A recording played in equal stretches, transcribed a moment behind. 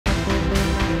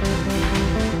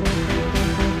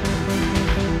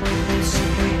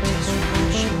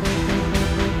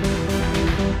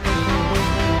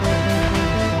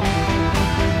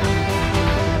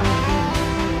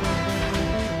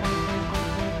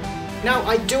Now,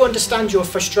 I do understand your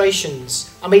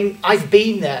frustrations. I mean, I've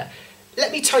been there.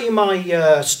 Let me tell you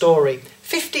my story.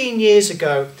 15 years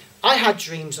ago, I had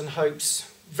dreams and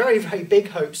hopes, very, very big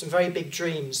hopes and very big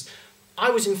dreams.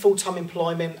 I was in full-time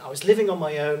employment, I was living on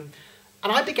my own,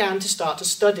 and I began to start to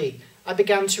study. I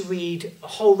began to read a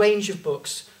whole range of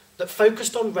books that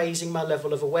focused on raising my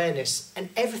level of awareness, and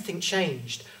everything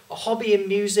changed. A hobby in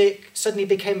music suddenly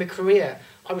became a career.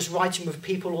 I was writing with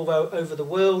people all over the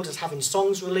world, as having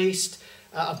songs released.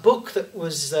 A book that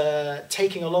was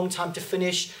taking a long time to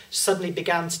finish suddenly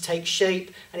began to take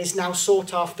shape and is now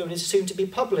sought after and is soon to be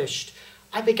published.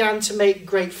 I began to make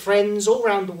great friends all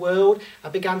around the world. I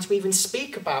began to even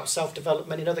speak about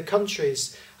self-development in other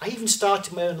countries. I even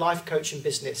started my own life coaching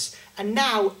business. And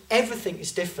now everything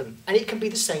is different, and it can be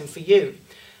the same for you.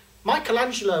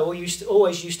 Michelangelo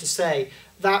always used to say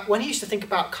that when he used to think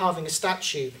about carving a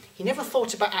statue, he never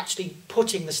thought about actually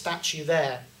putting the statue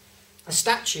there. A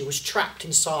statue was trapped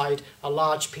inside a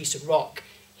large piece of rock.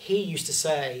 He used to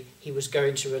say he was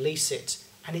going to release it.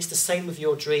 And it's the same with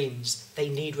your dreams. They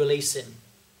need releasing.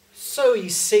 So you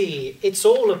see, it's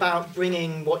all about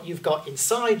bringing what you've got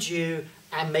inside you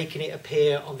and making it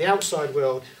appear on the outside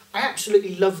world. I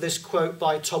absolutely love this quote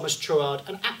by Thomas Truard,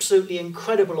 an absolutely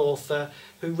incredible author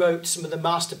who wrote some of the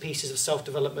masterpieces of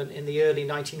self-development in the early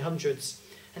 1900s.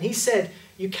 And he said,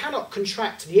 you cannot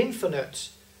contract the infinite,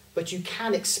 but you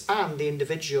can expand the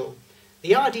individual.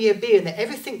 The idea being that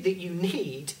everything that you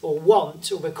need or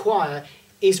want or require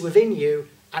is within you,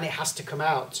 and it has to come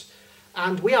out.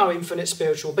 And we are infinite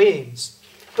spiritual beings.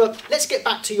 But let's get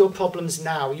back to your problems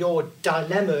now, your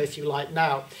dilemma, if you like,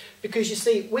 now. Because you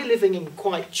see, we're living in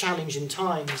quite challenging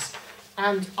times.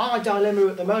 And our dilemma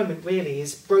at the moment really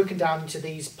is broken down into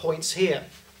these points here.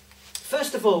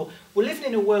 First of all, we're living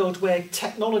in a world where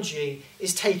technology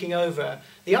is taking over.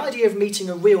 The idea of meeting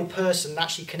a real person and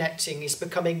actually connecting is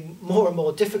becoming more and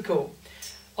more difficult.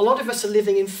 A lot of us are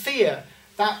living in fear.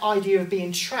 That idea of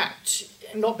being trapped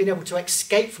and not being able to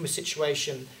escape from a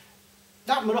situation,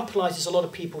 that monopolises a lot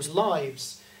of people's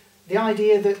lives. The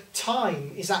idea that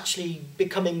time is actually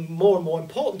becoming more and more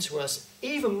important to us,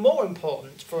 even more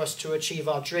important for us to achieve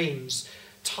our dreams.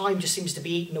 Time just seems to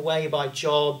be eaten away by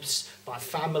jobs, by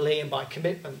family and by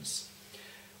commitments.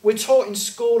 We're taught in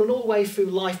school and all the way through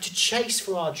life to chase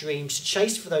for our dreams, to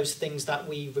chase for those things that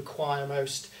we require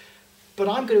most. But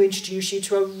I'm going to introduce you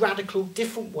to a radical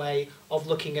different way of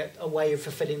looking at a way of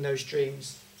fulfilling those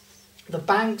dreams. The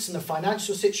banks and the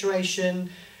financial situation,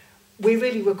 we're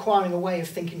really requiring a way of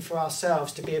thinking for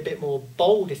ourselves to be a bit more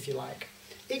bold, if you like.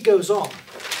 It goes on.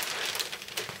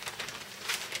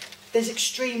 There's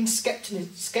extreme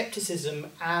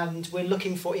skepticism, and we're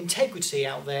looking for integrity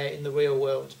out there in the real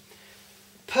world.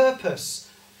 Purpose.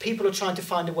 People are trying to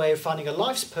find a way of finding a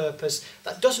life's purpose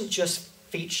that doesn't just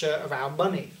feature around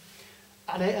money.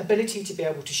 And an ability to be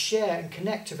able to share and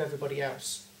connect with everybody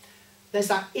else. There's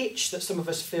that itch that some of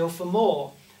us feel for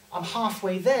more. I'm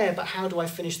halfway there, but how do I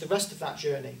finish the rest of that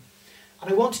journey? And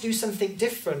I want to do something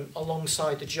different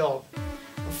alongside the job.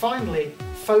 And finally,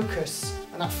 focus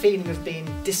and that feeling of being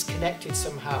disconnected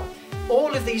somehow.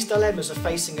 All of these dilemmas are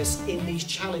facing us in these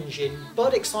challenging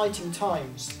but exciting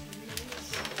times.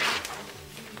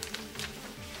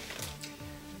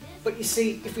 But you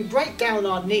see, if we break down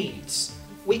our needs,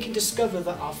 we can discover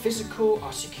that our physical,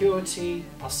 our security,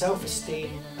 our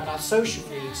self-esteem and our social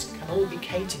needs can all be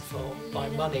catered for by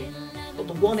money. But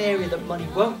the one area that money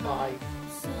won't buy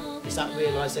is that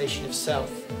realisation of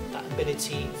self, that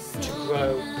ability to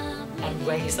grow and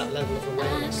raise that level of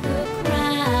awareness.